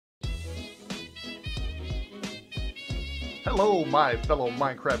Hello, my fellow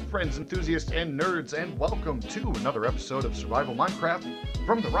Minecraft friends, enthusiasts, and nerds, and welcome to another episode of Survival Minecraft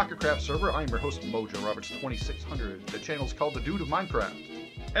from the Rocketcraft server. I'm your host, Mojo Roberts 2600. The channel's called The Dude of Minecraft.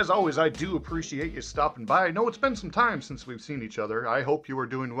 As always, I do appreciate you stopping by. I know it's been some time since we've seen each other. I hope you are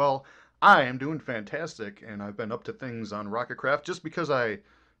doing well. I am doing fantastic, and I've been up to things on Rocketcraft. Just because I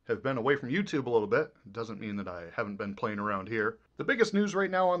have been away from YouTube a little bit doesn't mean that I haven't been playing around here. The biggest news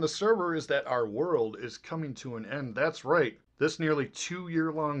right now on the server is that our world is coming to an end. That's right. This nearly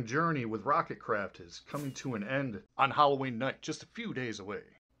 2-year-long journey with Rocketcraft is coming to an end on Halloween night, just a few days away.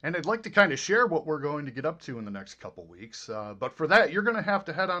 And I'd like to kind of share what we're going to get up to in the next couple weeks. But for that, you're going to have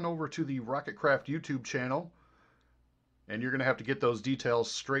to head on over to the Rocketcraft YouTube channel. And you're going to have to get those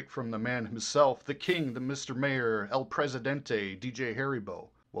details straight from the man himself, the king, the Mr. Mayor, El Presidente, DJ Haribo.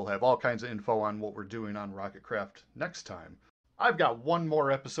 We'll have all kinds of info on what we're doing on Rocketcraft next time. I've got one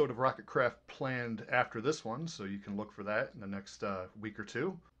more episode of Rocketcraft planned after this one, so you can look for that in the next week or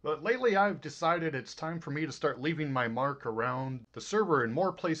two. But lately I've decided it's time for me to start leaving my mark around the server in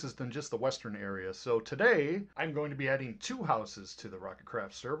more places than just the western area. So today I'm going to be adding 2 houses to the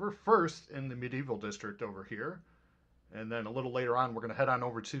Rocketcraft server. First in the medieval district over here, and then a little later on we're going to head on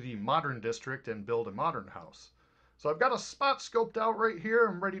over to the modern district and build a modern house. So I've got a spot scoped out right here.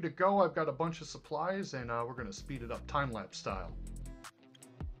 I'm ready to go. I've got a bunch of supplies, and we're going to speed it up time-lapse style.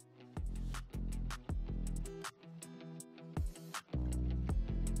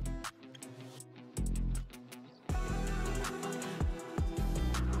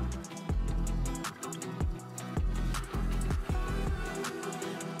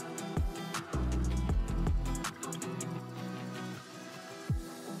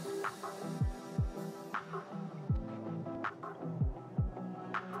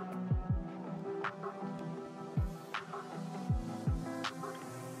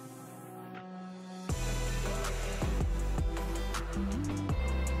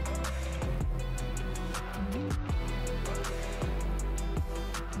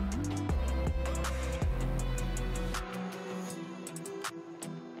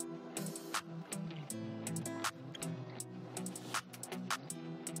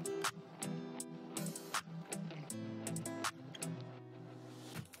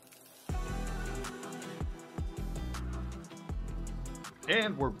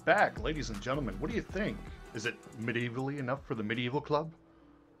 And we're back, ladies and gentlemen. What do you think? Is it medievally enough for the medieval club?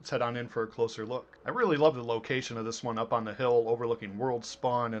 Let's head on in for a closer look. I really love the location of this one up on the hill overlooking World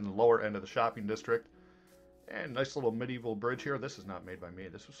Spawn and the lower end of the shopping district. And nice little medieval bridge here. This is not made by me.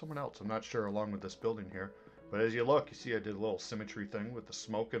 This was someone else. I'm not sure along with this building here. But as you look, you see I did a little symmetry thing with the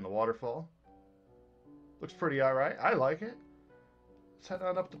smoke and the waterfall. Looks pretty alright. I like it. Let's head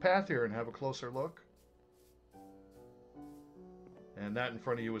on up the path here and have a closer look. And that in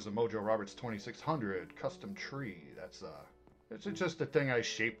front of you is a Mojo Roberts 2600 custom tree. That's it's just a thing I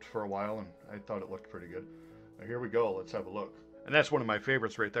shaped for a while, and I thought it looked pretty good. Now here we go. Let's have a look. And that's one of my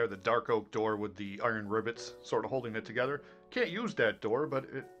favorites right there, the dark oak door with the iron rivets sort of holding it together. Can't use that door, but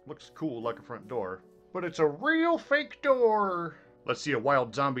it looks cool like a front door. But it's a real fake door. Let's see a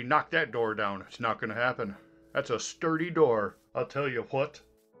wild zombie knock that door down. It's not going to happen. That's a sturdy door. I'll tell you what.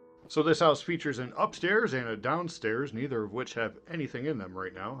 So this house features an upstairs and a downstairs, neither of which have anything in them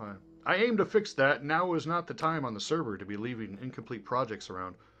right now. I aim to fix that. Now is not the time on the server to be leaving incomplete projects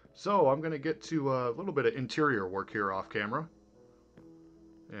around. So I'm going to get to a little bit of interior work here off camera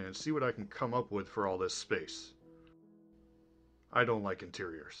and see what I can come up with for all this space. I don't like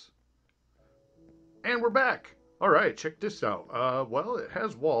interiors. And we're back! Alright, check this out. Well, it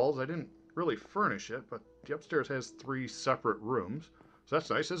has walls. I didn't really furnish it, but the upstairs has 3 separate rooms. So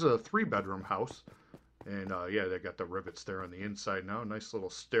that's nice. This is a 3-bedroom house. And yeah, they got the rivets there on the inside now. Nice little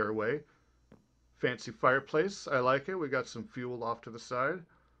stairway. Fancy fireplace. I like it. We got some fuel off to the side.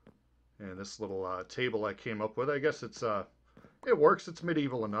 And this little table I came up with. I guess it's it works. It's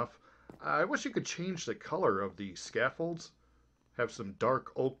medieval enough. I wish you could change the color of the scaffolds. Have some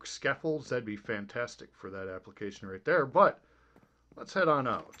dark oak scaffolds. That'd be fantastic for that application right there. But let's head on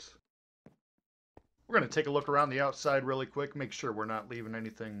out. We're going to take a look around the outside really quick, make sure we're not leaving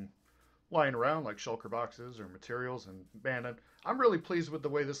anything lying around like shulker boxes or materials. And man, I'm really pleased with the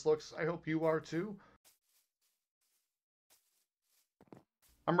way this looks. I hope you are too.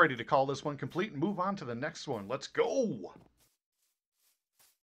 I'm ready to call this one complete and move on to the next one. Let's go!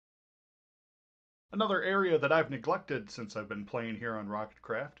 Another area that I've neglected since I've been playing here on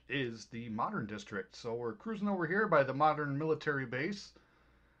Rocketcraft is the modern district. So we're cruising over here by the modern military base.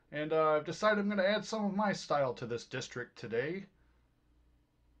 And I've decided I'm going to add some of my style to this district today.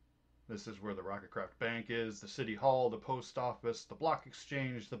 This is where the Rocketcraft Bank is, the City Hall, the Post Office, the Block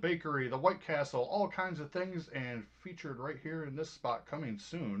Exchange, the Bakery, the White Castle, all kinds of things, and featured right here in this spot coming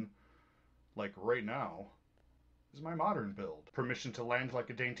soon, like right now, is my modern build. Permission to land like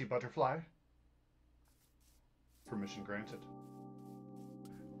a dainty butterfly? Permission granted.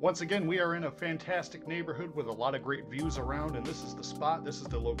 Once again, we are in a fantastic neighborhood with a lot of great views around, and this is the spot, this is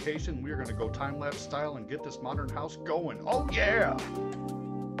the location. We are going to go time-lapse style and get this modern house going. Oh yeah!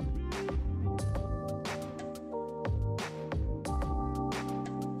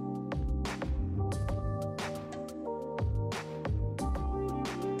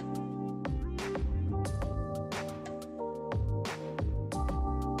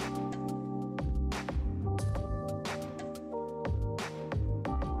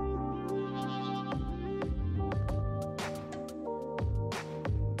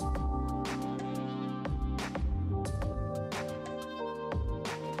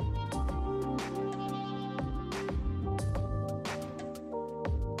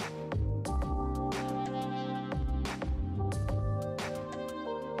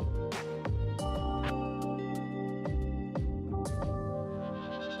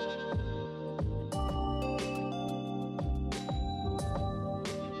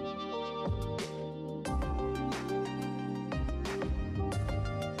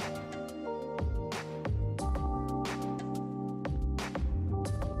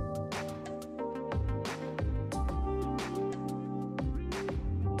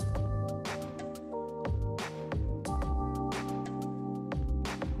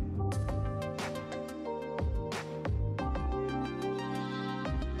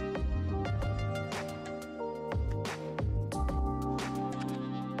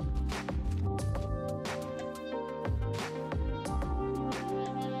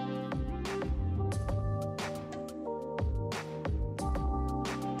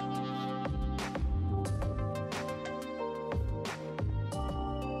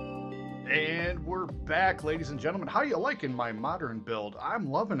 And we're back, ladies and gentlemen. How you liking my modern build?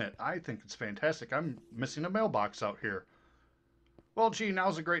 I'm loving it. I think it's fantastic. I'm missing a mailbox out here. Well, gee,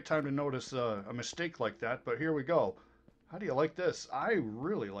 now's a great time to notice a mistake like that, but here we go. How do you like this? I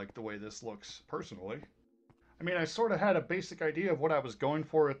really like the way this looks, personally. I mean, I sort of had a basic idea of what I was going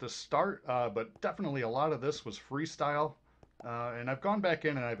for at the start, but definitely a lot of this was freestyle. And I've gone back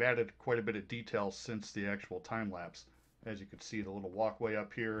in and I've added quite a bit of detail since the actual time lapse. As you can see, the little walkway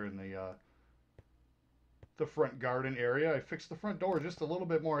up here in the front garden area. I fixed the front door just a little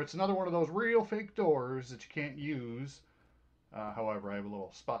bit more. It's another one of those real fake doors that you can't use. However, I have a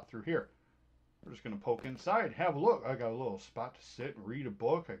little spot through here. We're just going to poke inside, have a look. I got a little spot to sit and read a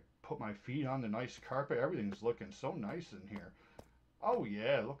book. I put my feet on the nice carpet. Everything's looking so nice in here. Oh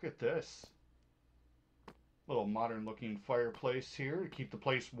yeah, look at this. Little modern looking fireplace here to keep the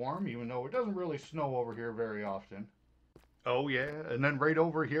place warm, even though it doesn't really snow over here very often. Oh yeah, and then right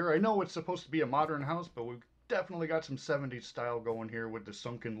over here, I know it's supposed to be a modern house, but we've definitely got some 70s style going here with the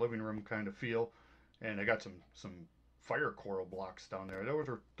sunken living room kind of feel. And I got some fire coral blocks down there.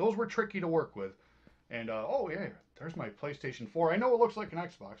 Those were tricky to work with. And oh yeah, there's my PlayStation 4. I know it looks like an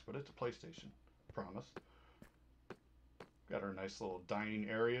Xbox, but it's a PlayStation. Promise. Got our nice little dining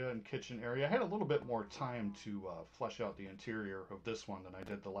area and kitchen area. I had a little bit more time to flesh out the interior of this one than I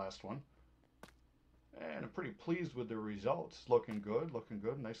did the last one. And I'm pretty pleased with the results. Looking good, looking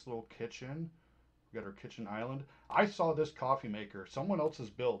good. Nice little kitchen. We got our kitchen island. I saw this coffee maker. Someone else's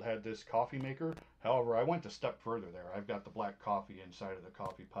build had this coffee maker. However, I went a step further there. I've got the black coffee inside of the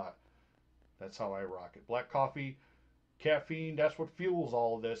coffee pot. That's how I rock it. Black coffee, caffeine, that's what fuels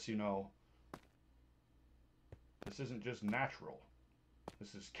all of this, you know. This isn't just natural.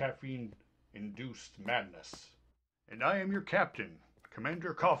 This is caffeine-induced madness. And I am your captain,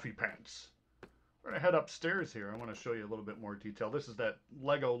 Commander Coffee Pants. We're going to head upstairs here. I want to show you a little bit more detail. This is that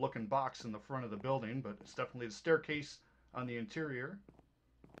Lego looking box in the front of the building, but it's definitely the staircase on the interior.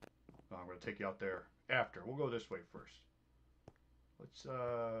 I'm going to take you out there after. We'll go this way first. Let's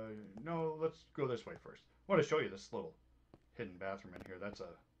go this way first. I want to show you this little hidden bathroom in here. That's a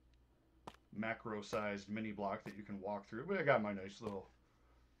macro-sized mini block that you can walk through. But I got my nice little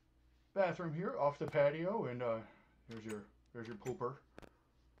bathroom here off the patio, and there's your pooper.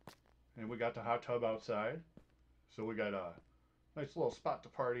 And we got the hot tub outside. So we got a nice little spot to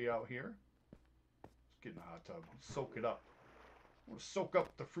party out here. Let's get in the hot tub. Soak it up. I want to soak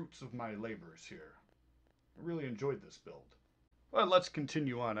up the fruits of my labors here. I really enjoyed this build. Well, let's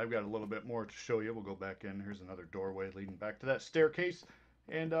continue on. I've got a little bit more to show you. We'll go back in. Here's another doorway leading back to that staircase.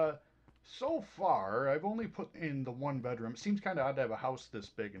 And So far, I've only put in the one bedroom. It seems kind of odd to have a house this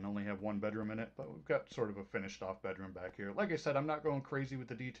big and only have one bedroom in it, but we've got sort of a finished off bedroom back here. Like I said, I'm not going crazy with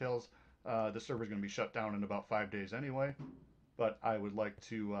the details. The server's going to be shut down in about 5 days anyway, but I would like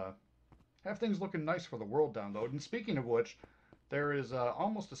to have things looking nice for the world download. And speaking of which, there is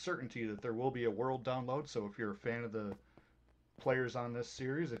almost a certainty that there will be a world download. So if you're a fan of the players on this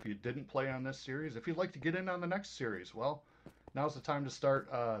series, if you didn't play on this series, if you'd like to get in on the next series, well, now's the time to start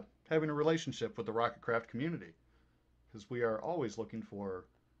having a relationship with the Rocketcraft community, because we are always looking for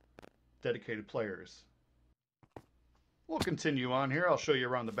dedicated players. We'll continue on here. I'll show you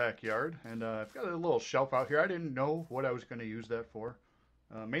around the backyard, and I've got a little shelf out here. I didn't know what I was going to use that for.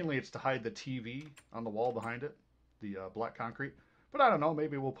 Mainly it's to hide the TV on the wall behind it, the black concrete. But I don't know,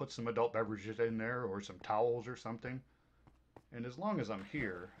 maybe we'll put some adult beverages in there or some towels or something. And as long as I'm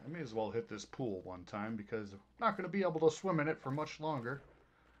here, I may as well hit this pool one time because I'm not going to be able to swim in it for much longer.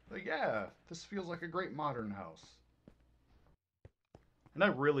 But yeah, this feels like a great modern house. And I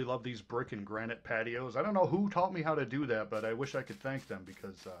really love these brick and granite patios. I don't know who taught me how to do that, but I wish I could thank them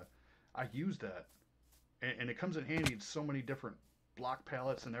because I use that. And it comes in handy in so many different block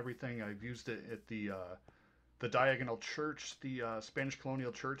palettes and everything. I've used it at the Diagonal Church, the Spanish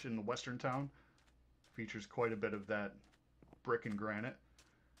colonial church in the western town. Features quite a bit of that brick and granite.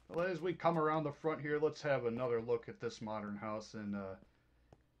 Well, as we come around the front here, let's have another look at this modern house. And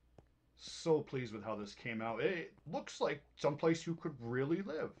so pleased with how this came out. It looks like someplace you could really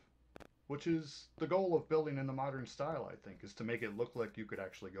live, which is the goal of building in the modern style, I think, is to make it look like you could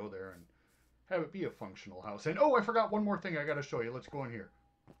actually go there and have it be a functional house. And oh, I forgot one more thing I got to show you. Let's go in here.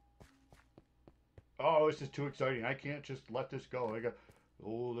 Oh, this is too exciting. I can't just let this go.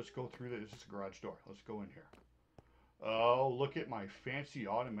 Oh, let's go through this. This is a garage door. Let's go in here. Oh, look at my fancy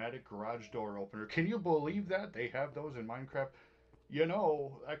automatic garage door opener. Can you believe that? They have those in Minecraft. You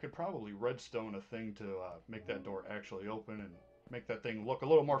know, I could probably redstone a thing to make that door actually open and make that thing look a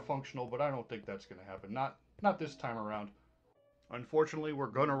little more functional, but I don't think that's going to happen. Not this time around. Unfortunately, we're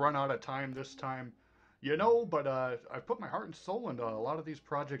going to run out of time this time. You know, but I've put my heart and soul into a lot of these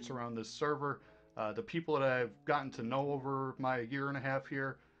projects around this server. The people that I've gotten to know over my year and a half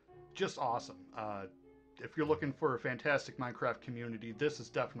here, just awesome. If you're looking for a fantastic Minecraft community, this is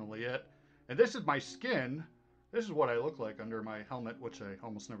definitely it. And this is my skin. This is what I look like under my helmet, which I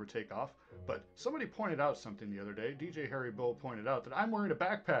almost never take off. But somebody pointed out something the other day. DJ Harry Bull pointed out that I'm wearing a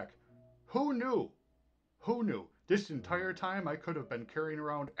backpack. Who knew? Who knew? This entire time I could have been carrying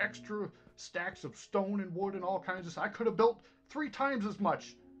around extra stacks of stone and wood and all kinds of stuff. I could have built 3 times as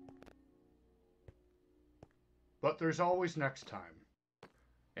much. But there's always next time.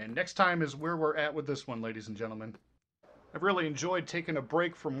 And next time is where we're at with this one, ladies and gentlemen. I've really enjoyed taking a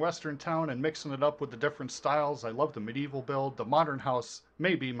break from Western Town and mixing it up with the different styles. I love the medieval build. The modern house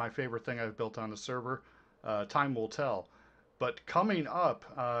may be my favorite thing I've built on the server. Time will tell. But coming up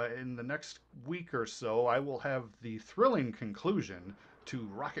in the next week or so, I will have the thrilling conclusion to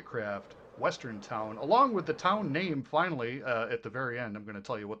Rocketcraft Western Town, along with the town name finally at the very end. I'm going to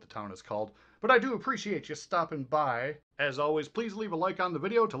tell you what the town is called. But I do appreciate you stopping by. As always, please leave a like on the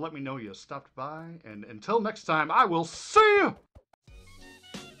video to let me know you stopped by. And until next time, I will see you!